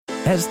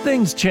As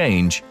things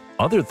change,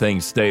 other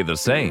things stay the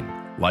same,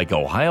 like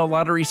Ohio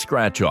Lottery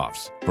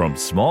scratch-offs. From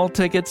small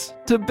tickets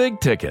to big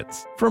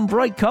tickets, from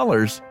bright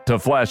colors to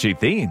flashy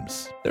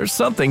themes. There's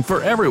something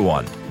for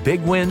everyone.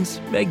 Big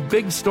wins make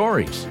big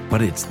stories,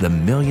 but it's the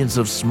millions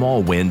of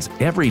small wins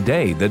every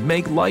day that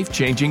make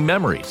life-changing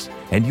memories.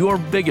 And your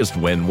biggest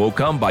win will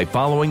come by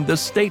following the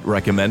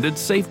state-recommended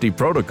safety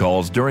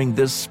protocols during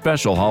this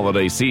special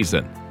holiday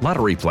season.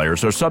 Lottery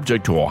players are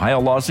subject to Ohio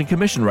laws and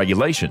commission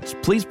regulations.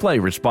 Please play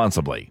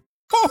responsibly.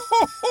 Ho,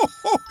 ho, ho,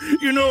 ho.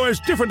 You know,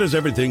 as different as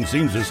everything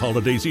seems this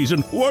holiday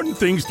season, one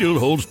thing still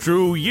holds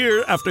true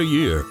year after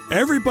year.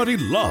 Everybody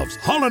loves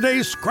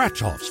holiday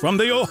scratch-offs from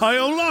the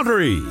Ohio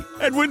Lottery.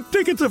 And with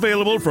tickets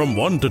available from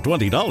 $1 to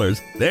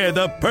 $20, they're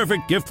the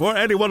perfect gift for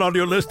anyone on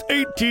your list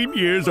 18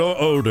 years or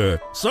older.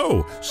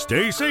 So,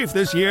 stay safe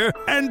this year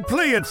and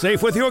play it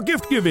safe with your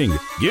gift giving.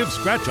 Give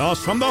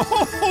scratch-offs from the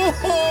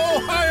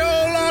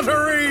Ohio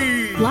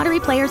Lottery!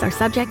 Lottery players are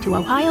subject to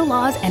Ohio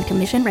laws and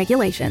commission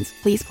regulations.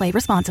 Please play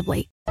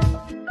responsibly.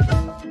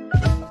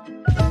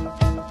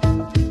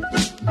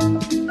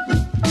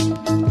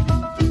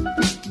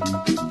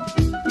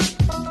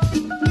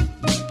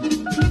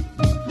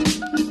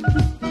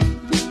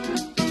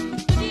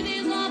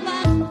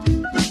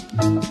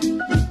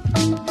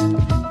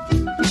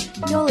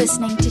 You're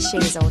listening to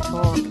She's All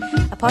Talk,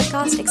 a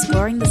podcast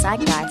exploring the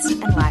zeitgeist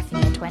and life in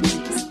your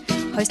 20s,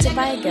 hosted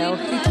by a girl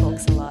who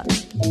talks a lot.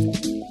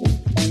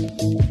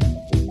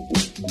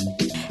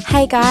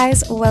 Hey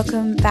guys,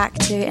 welcome back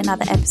to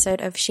another episode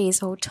of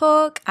She's All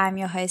Talk. I'm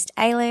your host,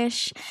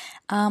 Ailish.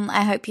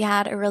 I hope you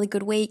had a really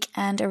good week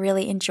and a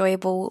really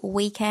enjoyable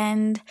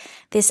weekend.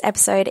 This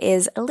episode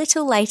is a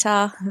little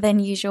later than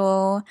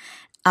usual.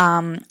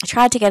 I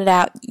tried to get it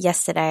out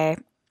yesterday,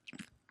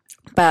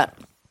 but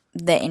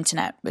the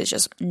internet was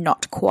just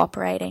not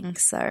cooperating,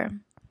 so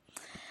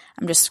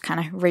I'm just kind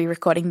of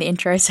re-recording the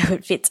intro so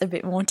it fits a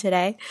bit more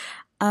today.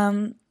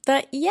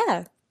 But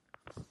yeah,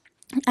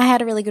 I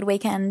had a really good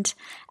weekend.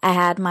 I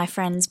had my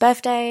friend's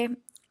birthday,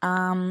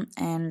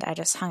 and I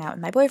just hung out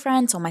with my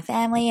boyfriend, saw my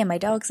family and my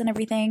dogs and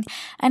everything.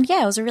 And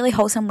yeah, it was a really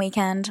wholesome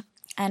weekend,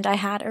 and I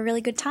had a really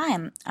good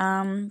time.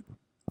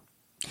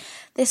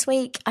 This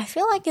week, I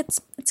feel like it's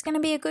going to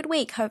be a good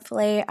week,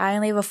 hopefully. I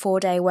only have a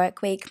 4-day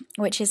work week,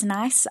 which is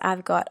nice.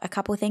 I've got a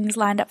couple of things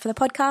lined up for the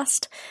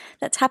podcast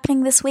that's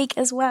happening this week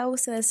as well,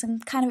 so there's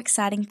some kind of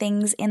exciting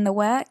things in the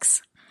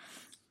works.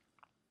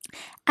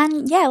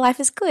 And yeah, life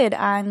is good.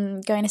 I'm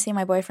going to see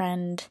my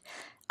boyfriend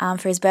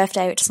for his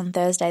birthday, which is on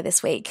Thursday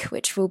this week,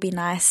 which will be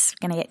nice.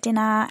 We're going to get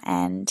dinner,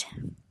 and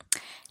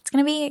it's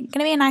going to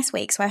be a nice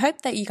week. So I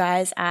hope that you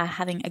guys are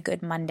having a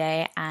good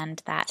Monday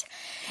and that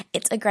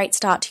it's a great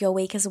start to your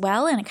week as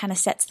well, and it kind of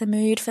sets the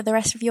mood for the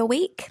rest of your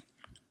week.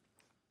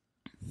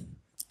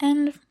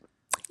 And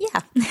yeah.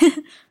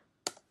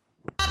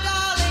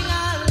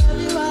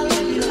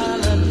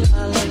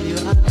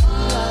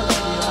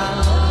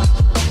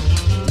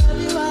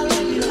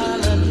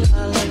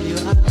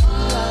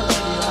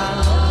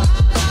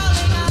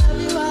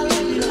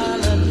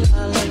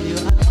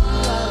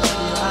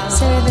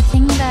 The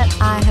thing that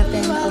I have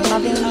been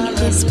loving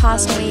this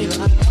past week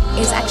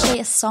is actually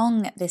a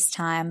song this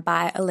time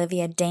by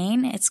Olivia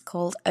Dean. It's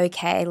called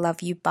Okay,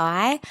 Love You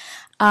Bye.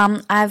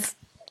 I've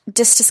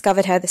just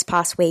discovered her this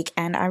past week,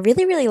 and I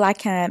really, really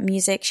like her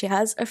music. She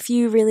has a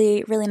few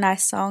really, really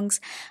nice songs.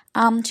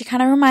 She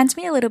kind of reminds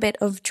me a little bit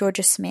of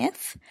Georgia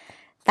Smith,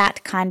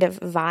 that kind of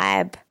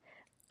vibe.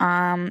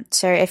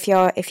 So if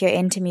you're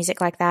into music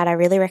like that, I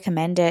really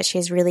recommend it. She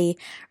has really,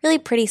 really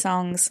pretty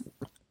songs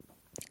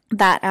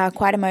that are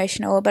quite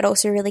emotional, but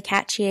also really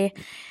catchy.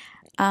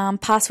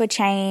 Password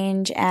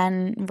Change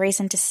and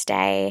Reason to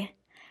Stay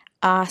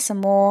are some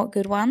more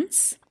good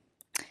ones.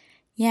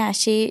 Yeah,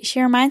 she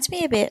reminds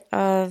me a bit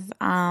of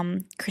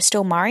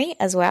Crystal Murray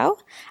as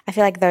well. I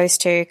feel like those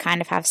two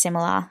kind of have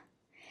similar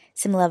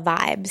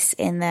vibes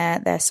in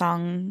their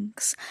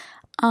songs.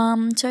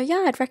 So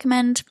yeah, I'd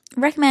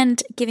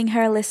recommend giving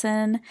her a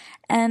listen,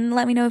 and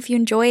let me know if you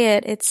enjoy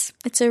it.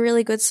 It's a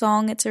really good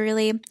song. It's a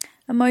really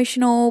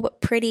emotional but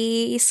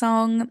pretty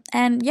song,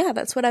 and yeah,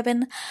 that's what I've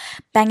been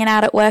banging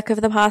out at work over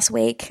the past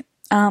week.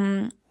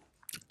 I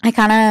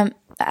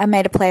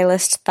made a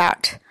playlist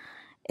that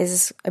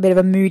is a bit of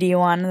a moody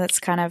one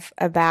that's kind of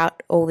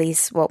about all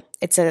these, well,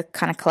 it's a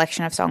kind of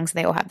collection of songs, and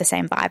they all have the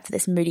same vibe for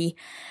this moody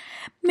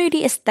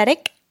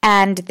aesthetic,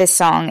 and this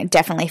song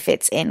definitely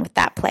fits in with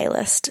that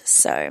playlist,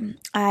 so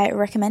I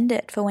recommend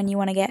it for when you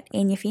want to get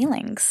in your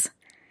feelings.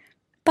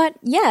 But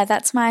yeah,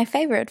 that's my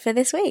favourite for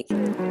this week.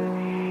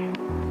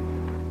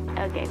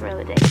 Okay, roll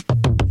it in.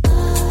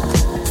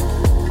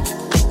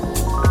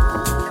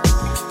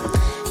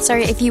 So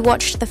if you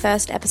watched the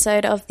first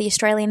episode of The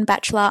Australian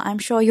Bachelor, I'm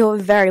sure you're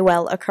very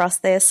well across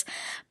this.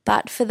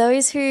 But for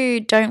those who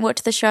don't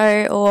watch the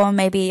show, or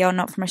maybe you're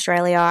not from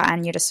Australia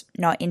and you're just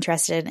not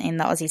interested in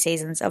the Aussie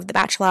seasons of The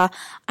Bachelor,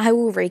 I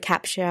will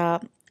recap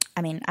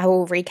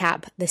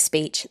the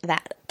speech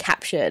that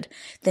captured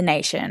the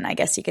nation, I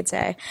guess you could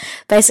say.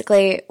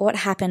 Basically, what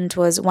happened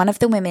was one of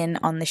the women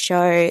on the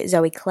show,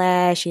 Zoe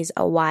Claire, she's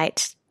a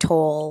white,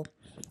 tall,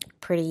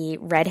 pretty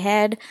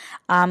redhead,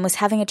 was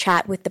having a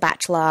chat with the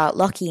Bachelor,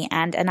 Lockie,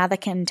 and another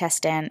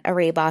contestant,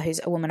 Ariba,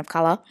 who's a woman of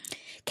colour,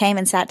 came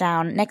and sat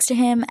down next to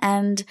him,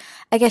 and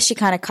I guess she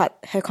kind of cut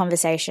her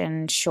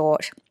conversation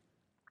short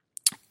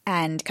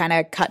and kind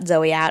of cut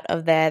Zoe out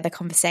of the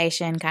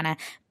conversation, kind of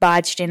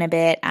barged in a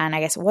bit, and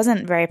I guess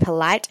wasn't very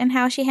polite in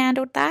how she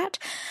handled that.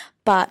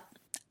 But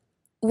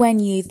when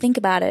you think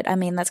about it, I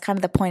mean, that's kind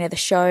of the point of the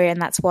show,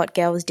 and that's what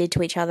girls did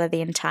to each other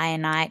the entire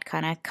night,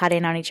 kind of cut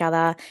in on each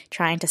other,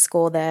 trying to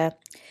score the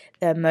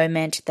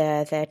moment,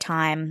 the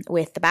time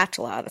with the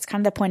Bachelor. That's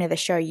kind of the point of the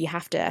show.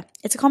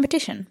 It's a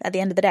competition at the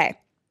end of the day.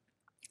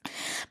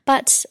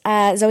 But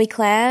Zoe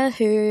Claire,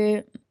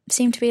 who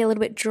seemed to be a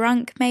little bit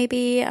drunk,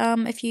 maybe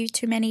a few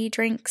too many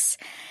drinks,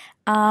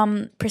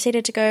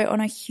 proceeded to go on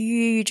a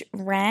huge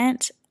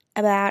rant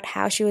about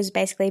how she was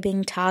basically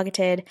being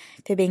targeted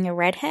for being a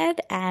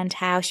redhead and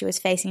how she was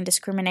facing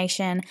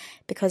discrimination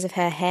because of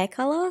her hair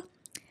colour.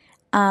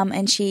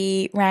 And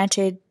she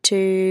ranted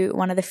to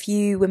one of the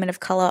few women of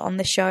colour on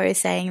the show,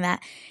 saying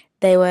that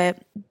they were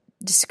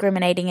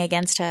discriminating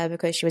against her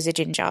because she was a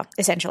ginger,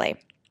 essentially,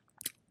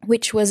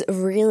 which was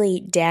really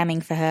damning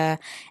for her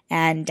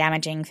and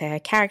damaging for her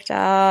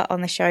character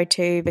on the show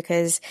too,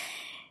 because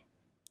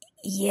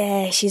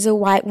yeah, she's a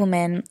white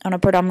woman on a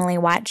predominantly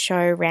white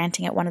show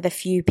ranting at one of the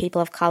few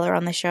people of colour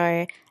on the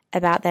show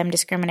about them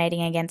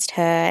discriminating against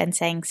her and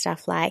saying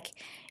stuff like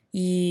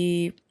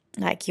you're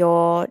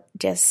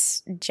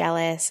just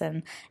jealous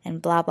and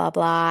blah, blah,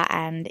 blah.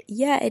 And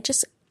yeah, it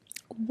just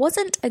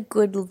wasn't a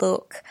good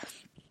look.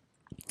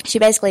 She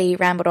basically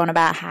rambled on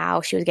about how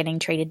she was getting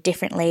treated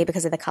differently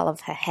because of the colour of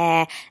her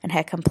hair and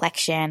her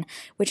complexion,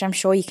 which I'm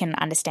sure you can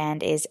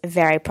understand is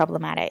very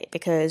problematic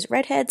because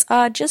redheads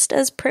are just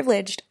as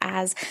privileged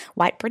as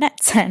white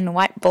brunettes and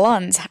white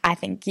blondes, I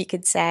think you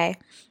could say.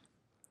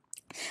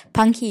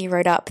 Punky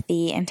wrote up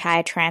the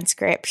entire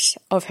transcript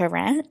of her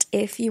rant,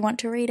 if you want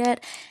to read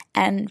it,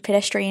 and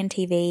Pedestrian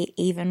TV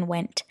even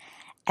went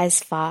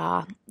as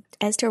far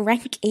as to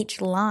rank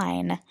each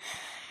line.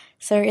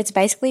 So it's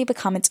basically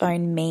become its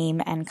own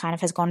meme and kind of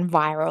has gone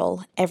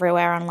viral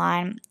everywhere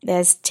online.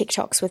 There's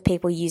TikToks with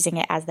people using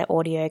it as their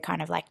audio,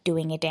 kind of like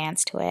doing a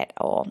dance to it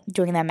or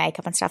doing their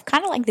makeup and stuff,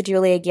 kind of like the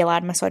Julia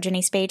Gillard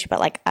misogyny speech, but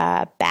like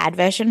a bad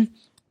version.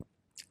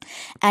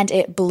 And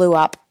it blew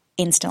up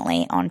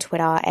instantly on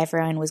Twitter.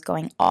 Everyone was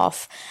going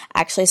off.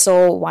 I actually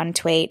saw one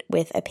tweet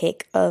with a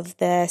pic of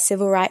the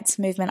civil rights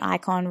movement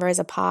icon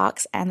Rosa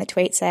Parks, and the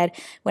tweet said,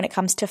 "When it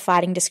comes to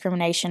fighting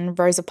discrimination,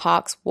 Rosa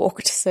Parks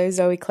walked so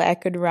Zoe Claire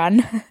could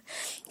run,"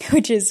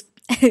 which is,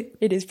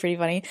 it is pretty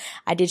funny.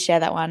 I did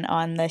share that one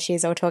on the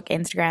She's All Talk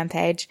Instagram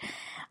page.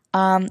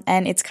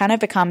 And it's kind of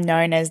become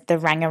known as the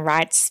Ranger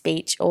Rights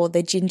speech or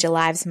the Ginger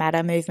Lives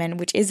Matter movement,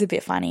 which is a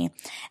bit funny.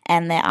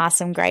 And there are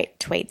some great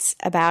tweets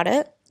about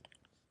it.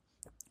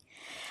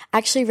 I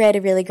actually read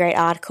a really great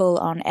article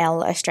on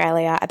Elle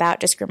Australia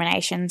about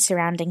discrimination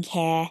surrounding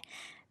hair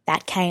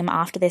that came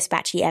after this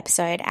Batchy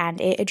episode,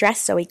 and it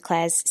addressed Zoe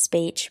Claire's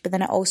speech, but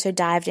then it also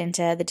dived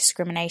into the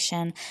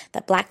discrimination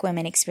that black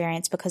women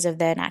experience because of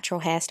their natural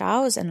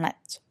hairstyles, and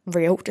that's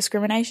real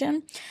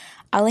discrimination.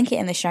 I'll link it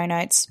in the show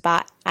notes,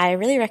 but I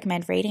really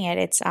recommend reading it.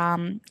 It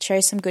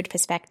shows some good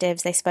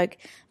perspectives.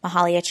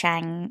 Mahalia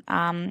Chang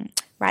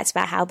writes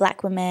about how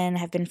black women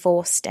have been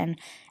forced and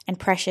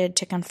pressured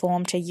to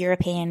conform to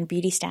European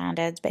beauty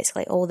standards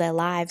basically all their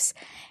lives.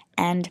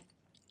 And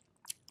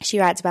she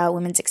writes about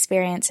women's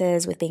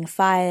experiences with being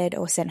fired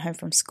or sent home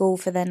from school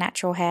for their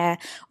natural hair,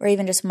 or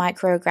even just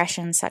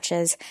microaggressions such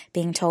as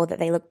being told that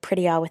they look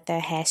prettier with their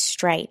hair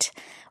straight,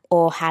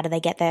 or how do they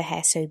get their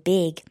hair so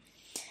big.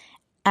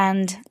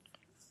 And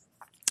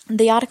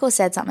the article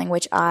said something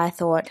which I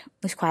thought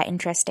was quite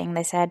interesting.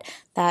 They said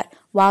that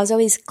while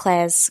Zoe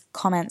Claire's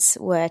comments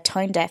were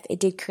tone deaf, it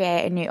did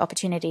create a new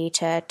opportunity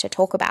to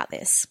talk about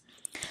this,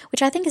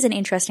 which I think is an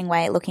interesting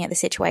way of looking at the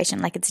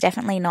situation. Like, it's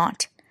definitely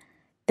not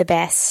the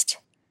best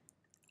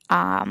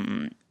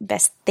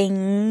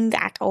thing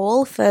at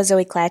all for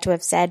Zoe Claire to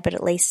have said, but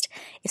at least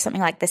if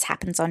something like this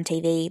happens on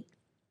TV,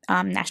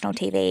 national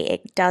TV,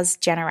 it does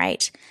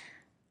generate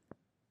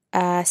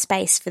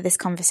space for this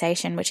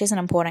conversation, which is an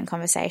important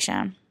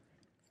conversation.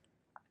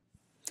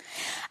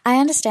 I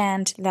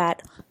understand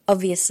that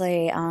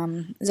obviously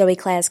Zoe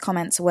Claire's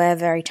comments were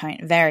very,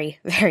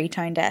 very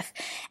tone deaf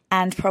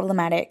and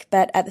problematic,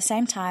 but at the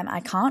same time,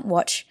 I can't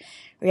watch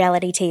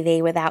reality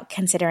TV without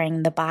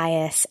considering the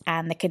bias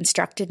and the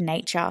constructed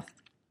nature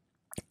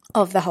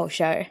of the whole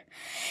show.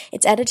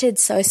 It's edited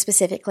so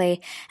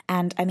specifically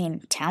and,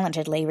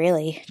 talentedly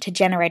really, to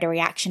generate a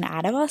reaction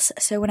out of us.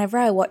 So whenever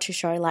I watch a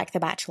show like The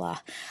Bachelor,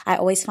 I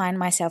always find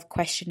myself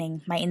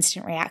questioning my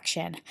instant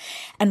reaction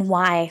and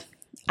why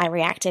I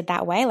reacted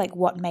that way, like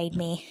what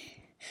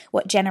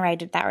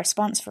generated that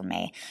response from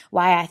me,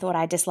 why I thought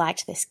I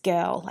disliked this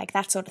girl, like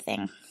that sort of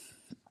thing.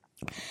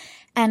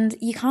 And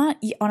you can't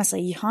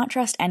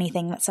trust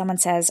anything that someone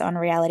says on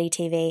reality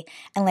TV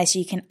unless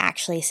you can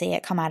actually see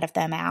it come out of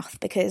their mouth,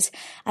 because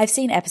I've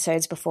seen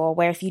episodes before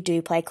where if you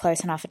do pay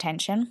close enough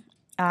attention,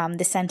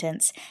 this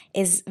sentence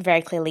is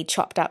very clearly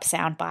chopped up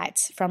sound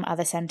bites from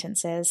other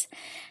sentences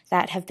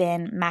that have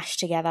been mashed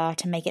together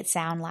to make it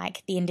sound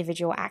like the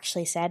individual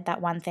actually said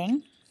that one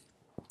thing.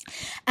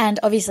 And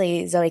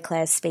obviously Zoe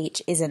Claire's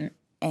speech isn't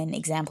an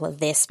example of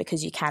this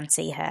because you can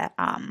see her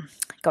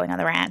going on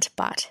the rant,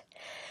 but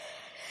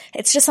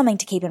it's just something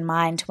to keep in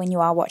mind when you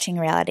are watching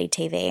reality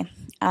TV.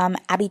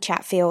 Abby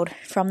Chatfield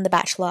from The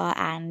Bachelor,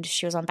 and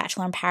she was on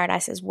Bachelor in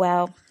Paradise as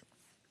well,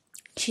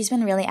 she's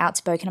been really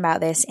outspoken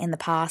about this in the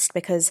past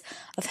because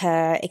of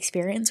her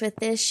experience with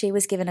this. She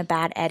was given a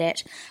bad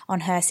edit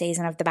on her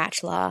season of The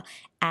Bachelor,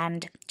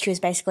 and she was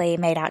basically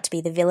made out to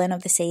be the villain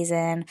of the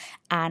season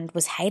and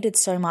was hated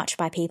so much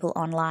by people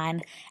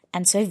online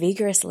and so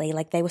vigorously.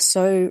 Like, they were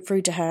so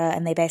rude to her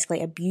and they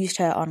basically abused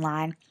her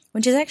online,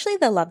 when she's actually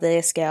the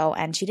loveliest girl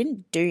and she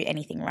didn't do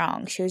anything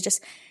wrong. She was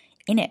just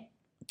in it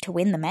to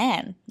win the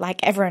man like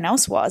everyone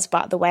else was,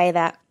 but the way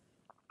that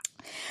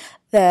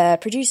the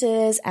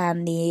producers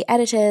and the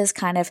editors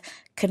kind of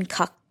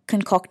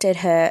concocted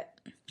her,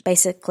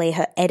 basically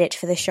her edit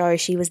for the show,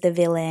 she was the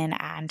villain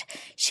and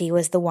she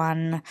was the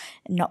one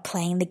not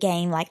playing the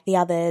game like the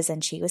others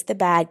and she was the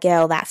bad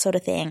girl, that sort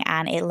of thing.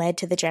 And it led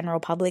to the general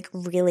public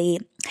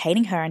really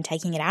hating her and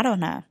taking it out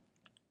on her.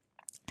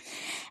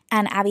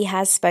 And Abby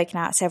has spoken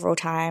out several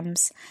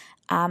times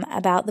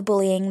about the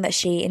bullying that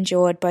she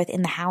endured both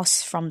in the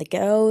house from the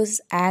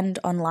girls and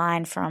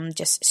online from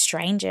just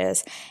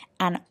strangers.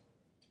 And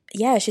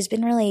yeah, she's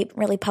been really,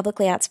 really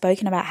publicly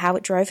outspoken about how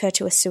it drove her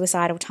to a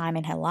suicidal time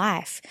in her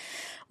life,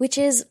 which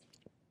is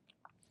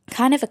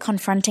kind of a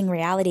confronting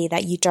reality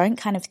that you don't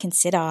kind of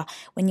consider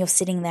when you're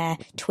sitting there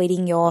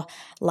tweeting your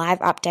live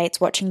updates,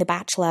 watching The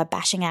Bachelor,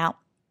 bashing out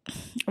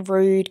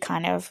rude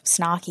kind of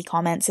snarky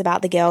comments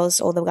about the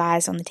girls or the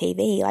guys on the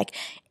TV. Like,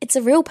 it's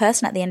a real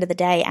person at the end of the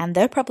day, and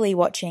they're probably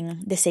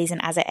watching the season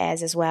as it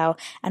airs as well.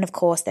 And of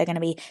course, they're going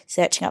to be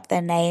searching up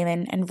their name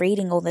and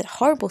reading all the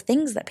horrible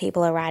things that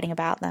people are writing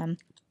about them.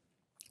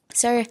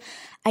 So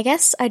I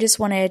guess I just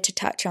wanted to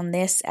touch on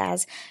this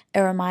as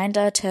a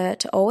reminder to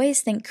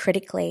always think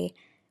critically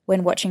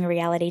when watching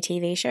reality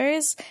TV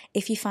shows.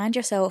 If you find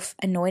yourself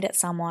annoyed at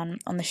someone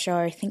on the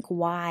show, think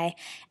why,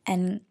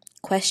 and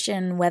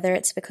question whether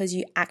it's because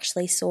you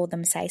actually saw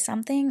them say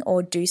something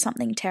or do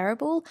something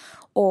terrible,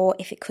 or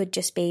if it could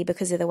just be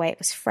because of the way it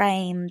was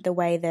framed, the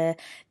way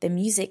the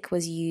music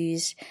was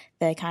used,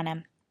 the kind of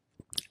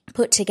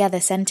put together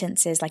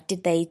sentences. Like,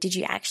 did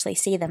you actually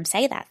see them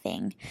say that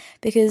thing?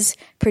 Because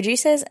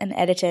producers and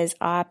editors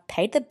are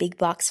paid the big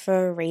bucks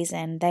for a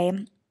reason.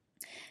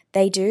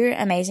 They do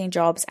amazing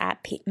jobs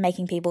at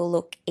making people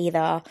look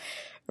either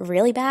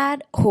really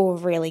bad or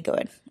really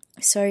good.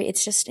 So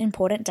it's just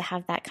important to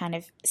have that kind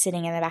of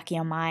sitting in the back of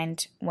your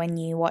mind when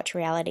you watch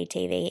reality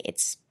TV.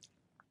 It's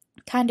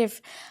kind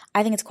of,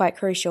 I think it's quite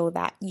crucial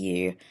that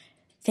you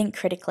think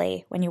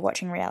critically when you're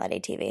watching reality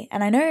TV.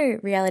 And I know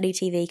reality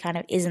TV kind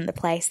of isn't the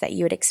place that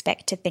you would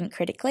expect to think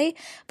critically,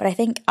 but I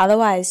think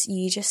otherwise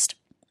you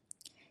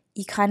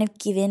kind of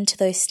give in to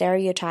those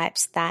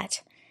stereotypes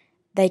that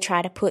they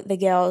try to put the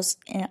girls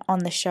on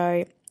the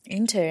show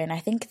into. And I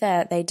think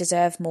that they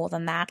deserve more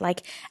than that.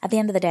 Like, at the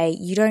end of the day,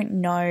 you don't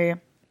know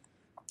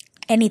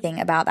anything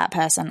about that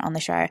person on the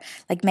show.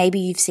 Like, maybe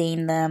you've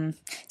seen them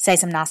say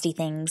some nasty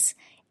things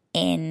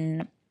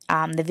in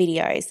the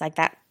videos, like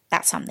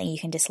that's something you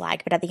can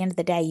dislike. But at the end of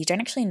the day, you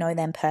don't actually know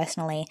them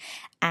personally.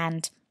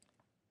 And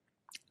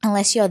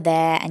unless you're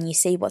there and you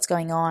see what's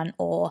going on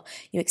or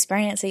you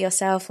experience it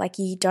yourself, like,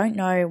 you don't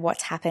know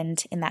what's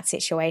happened in that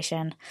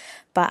situation.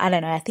 But I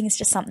don't know, I think it's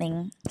just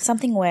something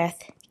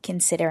worth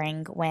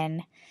considering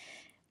when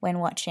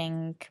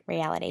watching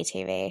reality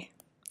TV.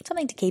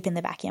 Something to keep in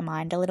the back of your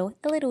mind, a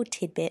little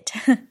tidbit.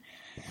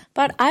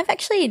 But I've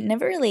actually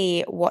never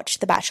really watched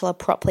The Bachelor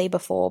properly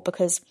before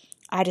because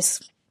I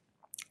just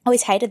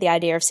always hated the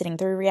idea of sitting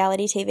through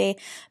reality TV.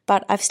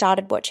 But I've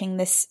started watching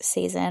this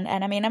season,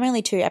 and I mean, I'm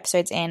only 2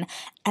 episodes in,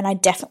 and I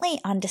definitely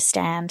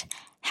understand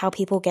how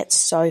people get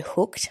so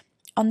hooked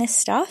on this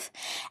stuff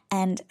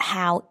and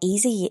how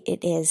easy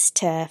it is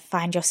to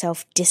find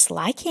yourself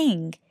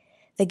disliking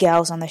the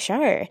girls on the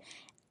show.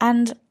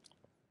 And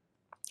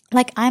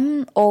like,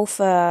 I'm all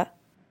for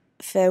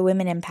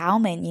women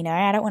empowerment, you know.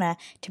 I don't want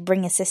to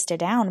bring a sister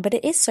down, but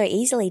it is so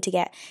easy to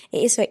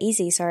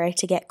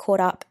get caught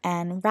up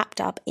and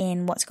wrapped up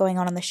in what's going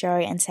on the show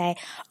and say,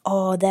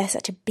 oh, they're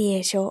such a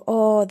bitch, or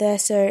oh, they're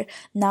so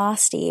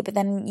nasty. But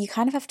then you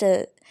kind of have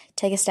to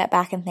take a step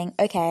back and think,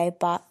 okay,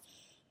 but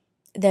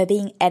they're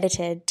being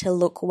edited to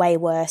look way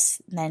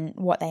worse than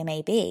what they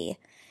may be.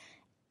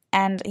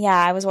 And yeah,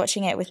 I was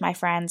watching it with my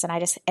friends,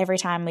 and every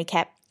time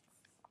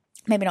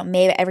maybe not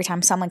me, but every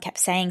time someone kept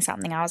saying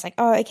something, I was like,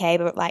 oh, okay,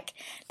 but like,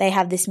 they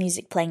have this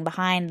music playing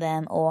behind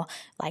them, or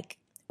like,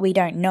 we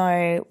don't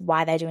know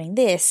why they're doing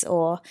this.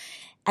 Or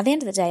at the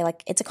end of the day,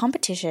 like, it's a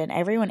competition.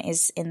 Everyone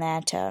is in there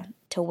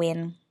to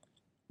win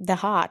the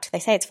heart. They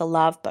say it's for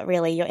love, but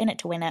really you're in it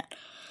to win it.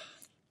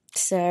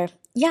 So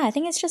yeah, I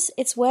think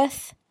it's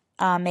worth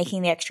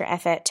making the extra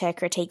effort to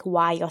critique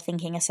why you're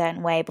thinking a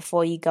certain way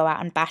before you go out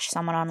and bash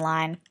someone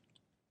online.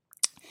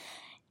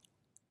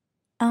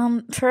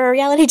 for a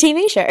reality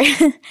TV show.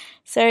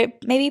 So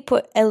maybe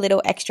put a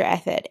little extra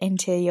effort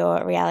into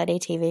your reality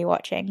TV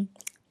watching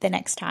the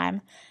next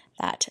time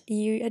that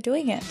you are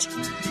doing it.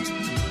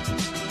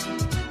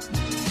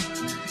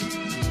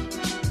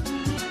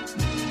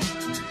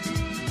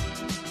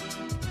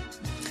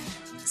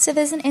 So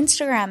there's an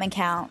Instagram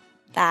account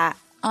that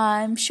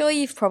I'm sure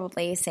you've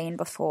probably seen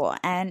before,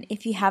 and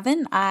if you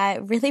haven't, I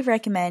really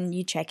recommend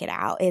you check it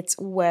out. It's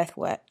worth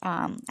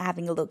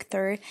having a look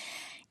through.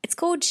 It's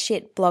called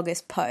Shit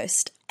Bloggers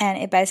Post, and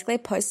it basically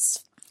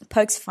pokes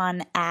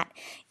fun at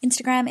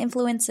Instagram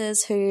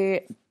influencers who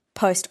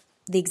post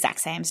the exact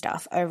same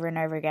stuff over and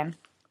over again.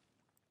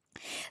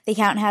 The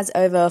account has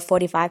over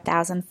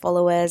 45,000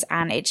 followers,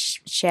 and it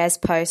shares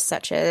posts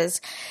such as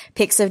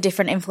pics of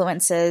different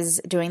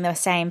influencers doing the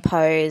same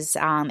pose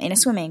in a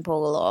swimming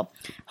pool, or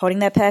holding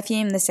their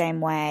perfume the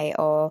same way,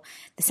 or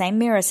the same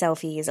mirror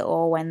selfies,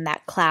 or when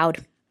that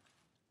cloud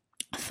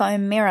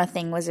foam mirror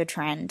thing was a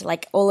trend.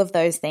 Like all of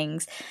those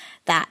things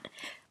that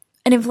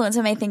an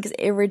influencer may think is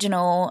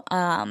original,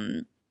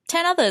 10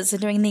 others are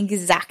doing the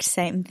exact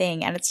same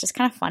thing, and it's just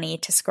kind of funny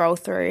to scroll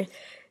through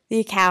the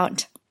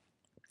account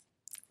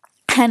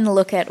and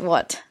look at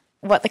what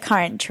the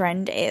current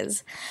trend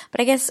is. But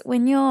I guess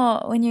when you're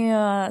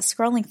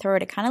scrolling through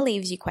it, it kind of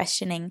leaves you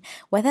questioning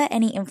whether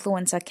any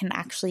influencer can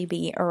actually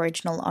be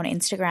original on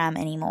Instagram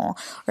anymore,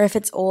 or if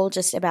it's all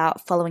just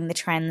about following the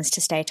trends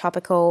to stay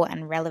topical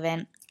and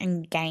relevant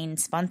and gain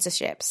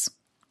sponsorships.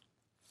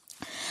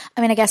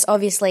 I mean, I guess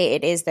obviously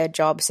it is their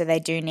job, so they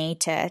do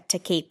need to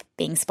keep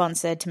being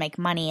sponsored to make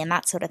money and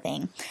that sort of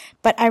thing.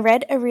 But I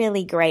read a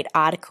really great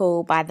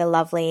article by the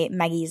lovely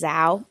Maggie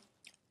Zhao,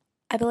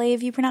 I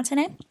believe you pronounce her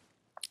name,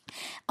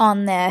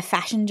 on the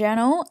Fashion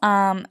Journal,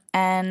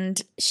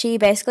 and she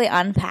basically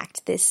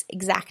unpacked this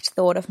exact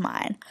thought of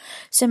mine.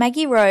 So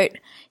Maggie wrote,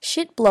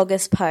 "Shit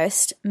Bloggers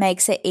Post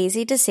makes it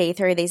easy to see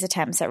through these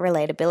attempts at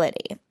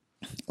relatability.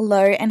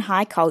 Low and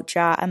high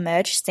culture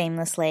emerge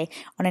seamlessly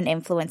on an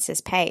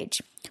influencer's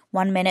page.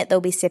 1 minute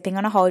they'll be sipping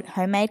on a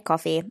homemade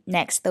coffee,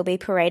 next they'll be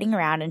parading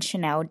around in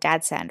Chanel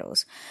dad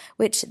sandals,"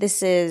 which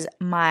this is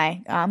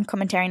my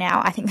commentary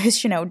now. I think those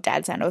Chanel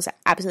dad sandals are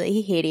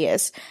absolutely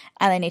hideous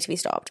and they need to be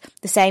stopped.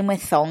 The same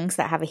with thongs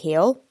that have a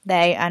heel.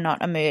 They are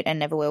not a mood and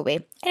never will be.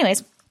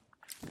 Anyways,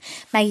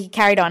 Maggie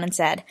carried on and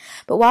said,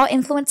 "But while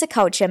influencer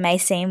culture may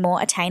seem more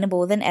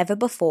attainable than ever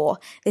before,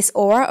 this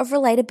aura of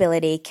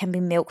relatability can be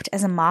milked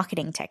as a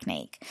marketing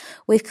technique.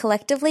 We've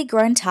collectively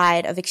grown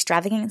tired of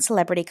extravagant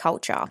celebrity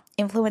culture.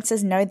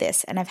 Influencers know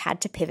this and have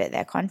had to pivot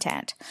their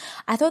content."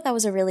 I thought that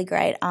was a really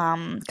great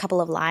couple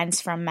of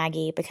lines from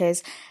Maggie,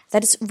 because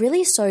that is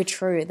really so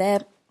true.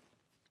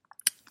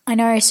 I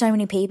know so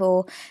many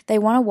people, they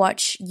want to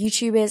watch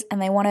YouTubers and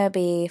they want to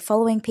be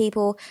following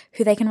people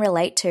who they can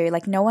relate to.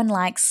 Like, no one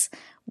likes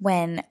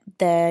when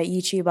the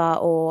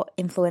YouTuber or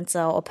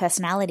influencer or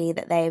personality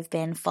that they've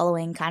been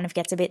following kind of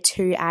gets a bit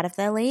too out of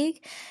their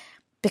league,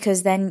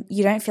 because then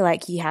you don't feel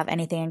like you have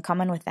anything in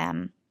common with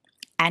them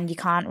and you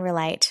can't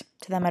relate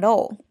to them at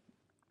all.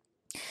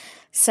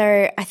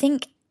 So I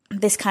think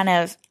this kind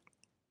of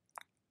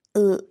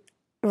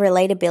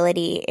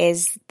relatability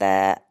is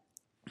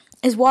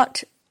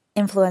what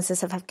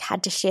influencers have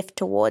had to shift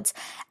towards,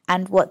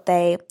 and what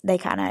they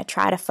kind of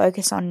try to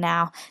focus on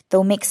now.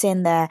 They'll mix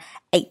in the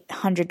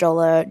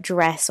 $800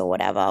 dress or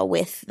whatever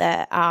with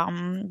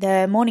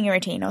the morning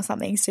routine or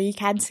something, so you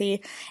can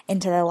see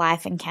into their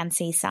life and can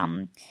see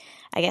some,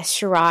 I guess,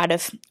 charade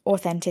of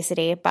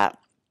authenticity. But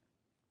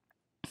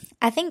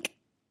I think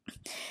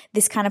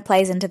this kind of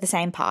plays into the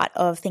same part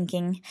of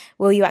thinking,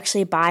 will you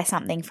actually buy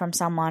something from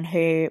someone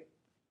who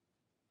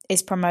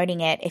is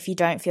promoting it if you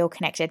don't feel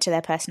connected to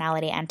their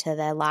personality and to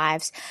their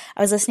lives?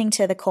 I was listening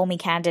to the Call Me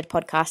Candid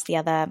podcast the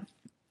other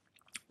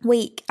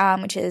week,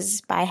 which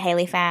is by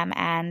Hayley Pham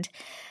and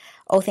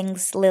All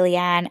Things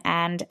Lillian,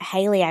 and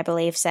Hayley, I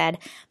believe, said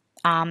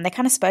they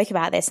kind of spoke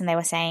about this, and they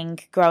were saying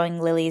growing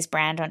Lily's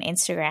brand on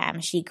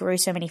Instagram, she gained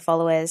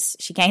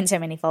so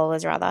many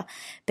followers rather,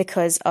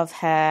 because of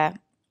her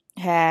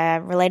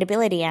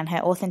relatability and her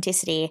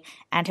authenticity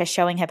and her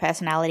showing her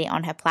personality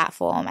on her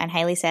platform. And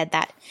Hayley said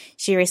that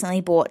she recently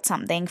bought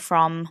something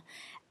from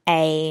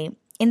a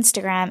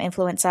Instagram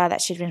influencer that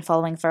she'd been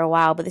following for a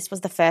while, but this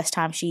was the first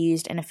time she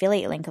used an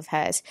affiliate link of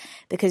hers,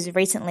 because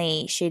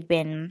recently she'd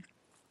been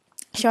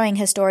showing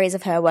her stories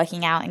of her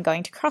working out and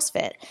going to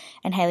CrossFit.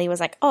 And Hayley was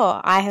like,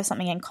 "Oh, I have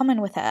something in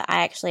common with her.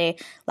 I actually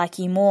like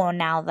you more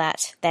now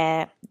that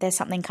there's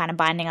something kind of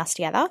binding us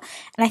together."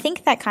 And I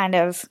think that kind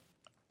of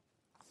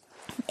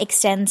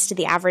extends to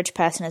the average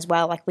person as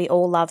well. Like, we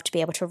all love to be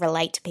able to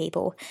relate to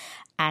people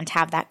and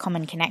have that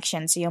common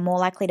connection. So you're more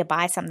likely to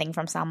buy something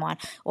from someone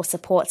or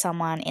support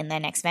someone in their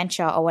next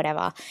venture or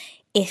whatever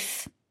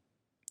if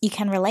you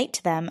can relate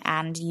to them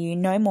and you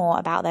know more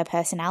about their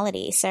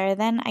personality. So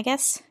then I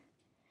guess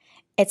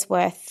it's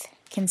worth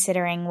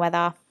considering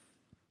whether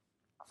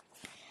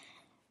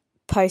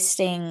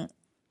posting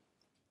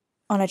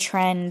on a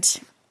trend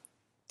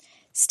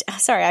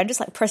sorry, I'm just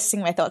like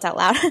processing my thoughts out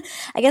loud.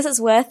 I guess it's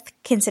worth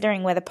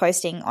considering whether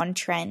posting on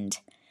trend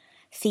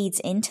feeds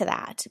into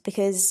that,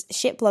 because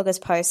shit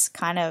bloggers posts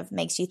kind of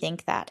makes you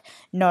think that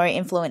no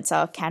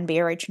influencer can be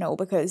original,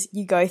 because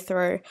you go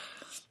through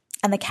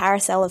and the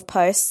carousel of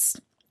posts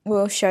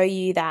will show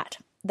you that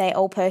they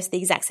all post the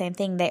exact same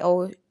thing. They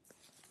all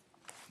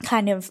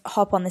kind of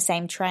hop on the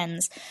same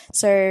trends.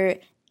 So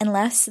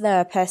unless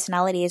the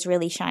personality is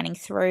really shining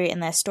through in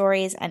their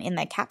stories and in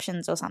their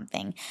captions or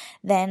something,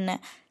 then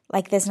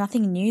like there's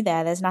nothing new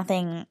there. There's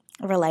nothing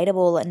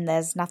relatable, and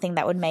there's nothing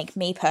that would make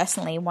me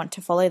personally want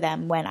to follow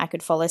them when I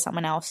could follow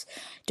someone else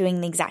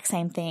doing the exact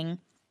same thing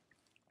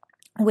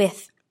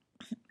with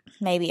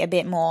maybe a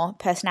bit more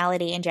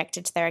personality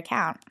injected to their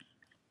account.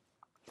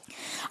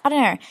 I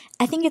don't know.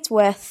 I think it's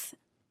worth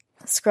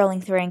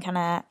scrolling through and kind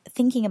of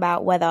thinking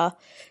about whether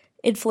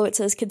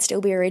influencers can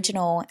still be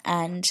original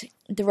and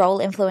the role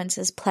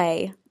influencers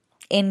play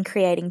in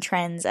creating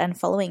trends and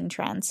following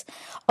trends.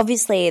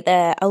 Obviously,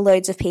 there are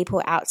loads of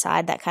people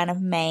outside that kind of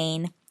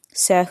main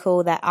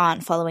circle that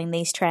aren't following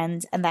these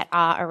trends and that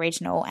are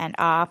original and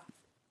are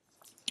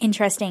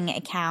interesting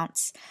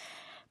accounts.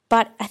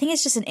 But I think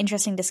it's just an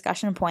interesting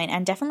discussion point,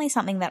 and definitely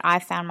something that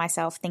I've found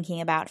myself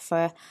thinking about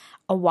for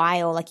a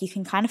while. Like, you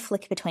can kind of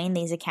flick between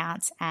these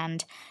accounts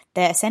and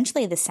they're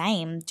essentially the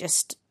same,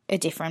 just a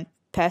different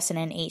person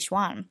in each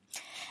one.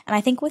 And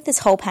I think with this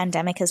whole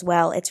pandemic as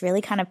well, it's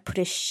really kind of put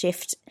a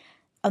shift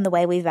on the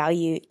way we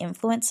value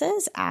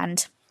influencers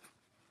and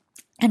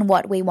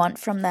what we want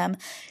from them,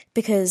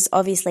 because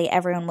obviously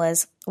everyone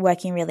was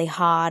working really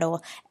hard,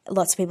 or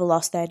lots of people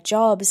lost their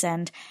jobs,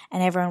 and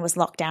everyone was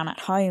locked down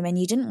at home, and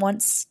you didn't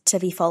want to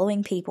be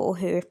following people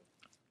who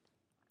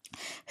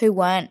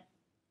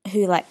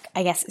like,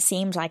 I guess it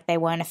seemed like they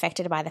weren't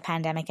affected by the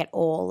pandemic at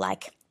all.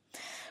 Like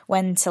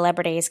when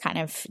celebrities kind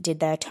of did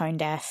their tone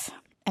deaf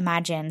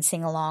Imagine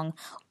sing along,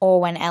 or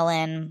when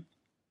Ellen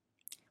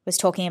was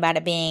talking about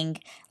it being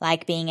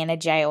like being in a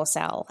jail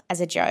cell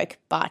as a joke,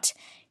 but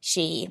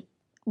she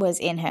was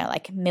in her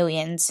like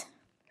 $millions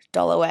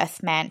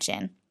worth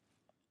mansion.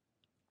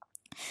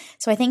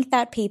 So I think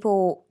that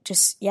people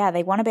just,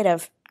 they want a bit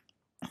of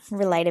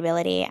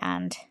relatability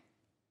and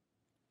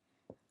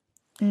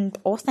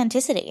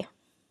authenticity.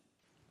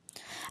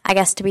 I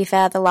guess, to be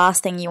fair, the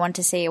last thing you want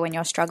to see when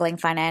you're struggling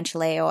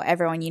financially or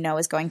everyone you know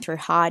is going through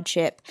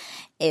hardship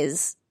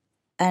is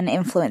an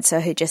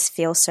influencer who just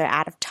feels so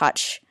out of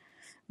touch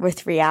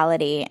with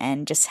reality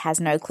and just has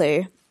no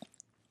clue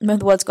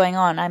with what's going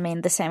on. I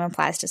mean, the same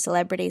applies to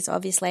celebrities,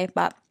 obviously.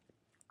 But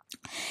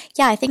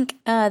yeah, I think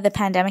the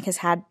pandemic has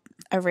had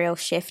a real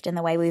shift in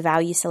the way we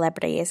value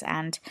celebrities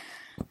and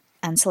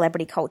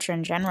celebrity culture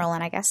in general.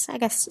 And I guess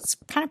it's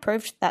kind of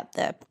proved that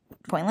they're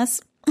pointless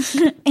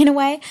in a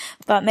way,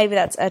 but maybe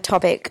that's a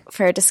topic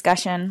for a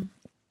discussion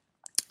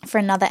for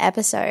another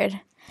episode.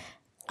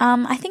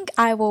 I think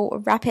I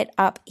will wrap it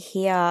up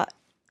here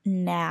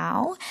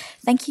now.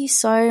 Thank you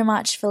so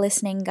much for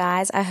listening,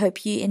 guys. I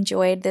hope you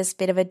enjoyed this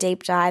bit of a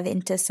deep dive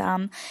into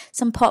some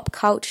pop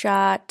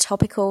culture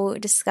topical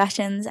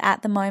discussions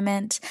at the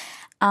moment.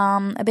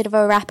 A bit of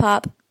a wrap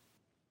up.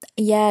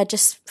 Yeah,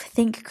 just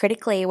think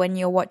critically when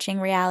you're watching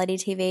reality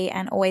TV,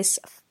 and always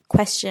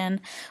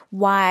question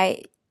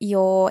why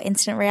your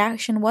instant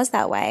reaction was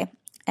that way,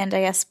 and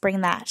I guess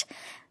bring that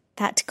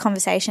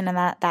conversation and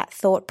that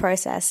thought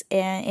process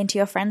into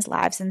your friends'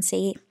 lives, and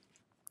see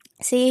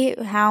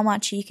how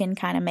much you can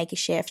kind of make a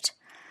shift.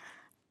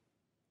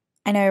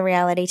 I know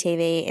reality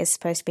TV is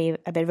supposed to be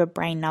a bit of a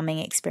brain-numbing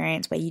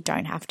experience where you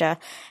don't have to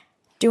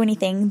do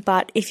anything,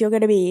 but if you're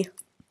going to be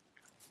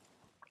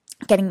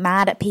getting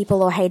mad at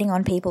people or hating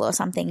on people or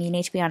something, you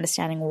need to be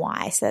understanding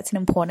why. So that's an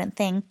important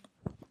thing.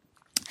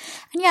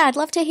 And yeah, I'd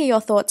love to hear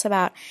your thoughts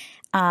about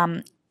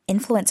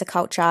influencer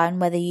culture,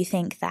 and whether you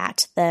think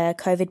that the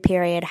COVID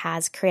period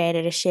has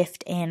created a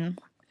shift in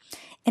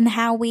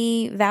how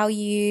we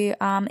value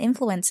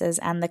influencers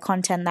and the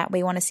content that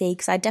we want to see,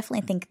 because I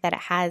definitely think that it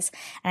has.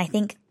 And I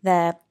think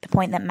the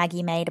point that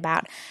Maggie made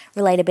about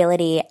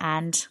relatability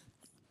and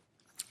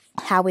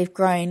how we've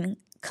grown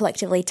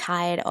collectively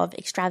tired of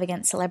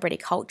extravagant celebrity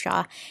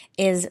culture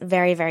is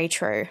very, very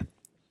true.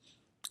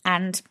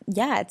 And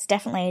yeah, it's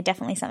definitely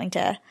something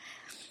to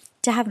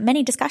have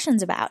many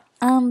discussions about.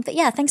 But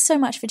yeah, thanks so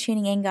much for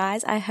tuning in,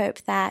 guys. I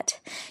hope that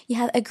you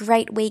have a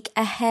great week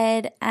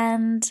ahead,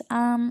 and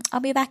I'll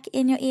be back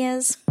in your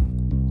ears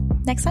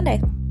next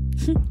Sunday.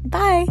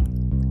 Bye.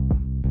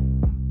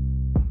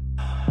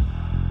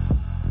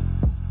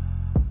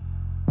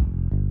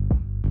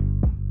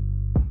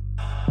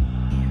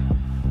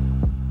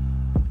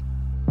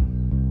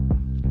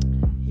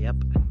 Yep.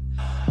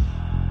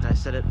 I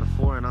said it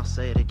before and I'll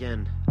say it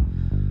again.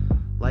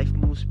 Life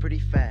moves pretty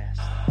fast.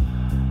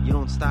 You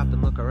don't stop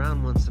and look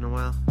around once in a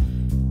while,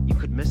 you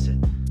could miss it.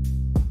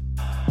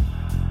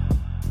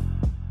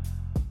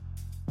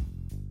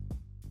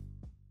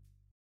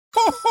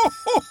 Ho, ho,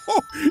 ho,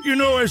 ho! You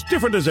know, as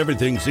different as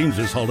everything seems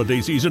this holiday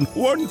season,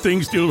 one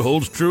thing still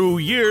holds true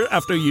year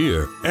after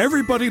year.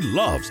 Everybody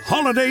loves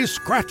holiday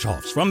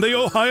scratch-offs from the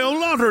Ohio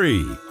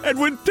Lottery. And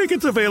with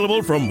tickets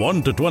available from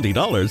 $1 to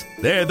 $20,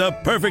 they're the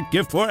perfect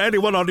gift for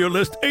anyone on your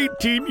list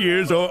 18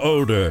 years or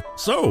older.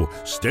 So,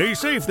 stay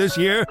safe this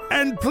year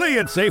and play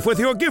it safe with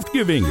your gift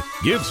giving.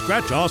 Give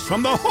scratch-offs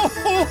from the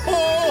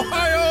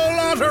Ohio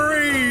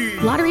Lottery!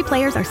 Lottery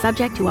players are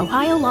subject to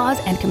Ohio laws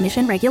and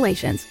commission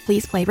regulations.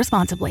 Please play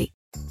responsibly.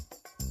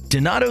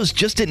 Donato's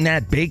just didn't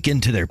add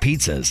bacon to their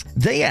pizzas.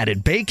 They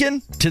added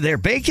bacon to their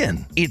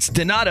bacon. It's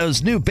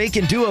Donato's new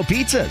Bacon Duo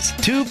pizzas.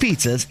 2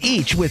 pizzas,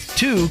 each with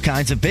 2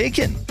 kinds of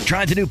bacon.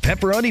 Try the new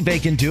Pepperoni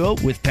Bacon Duo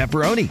with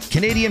pepperoni,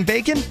 Canadian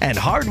bacon, and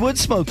hardwood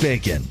smoked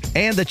bacon.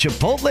 And the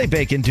Chipotle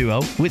Bacon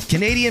Duo with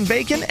Canadian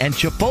bacon and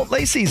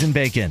Chipotle seasoned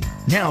bacon.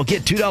 Now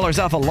get $2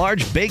 off a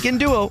large Bacon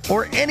Duo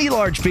or any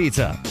large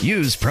pizza.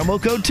 Use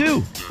promo code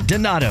 2.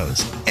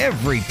 Donato's.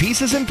 Every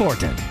piece is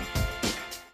important.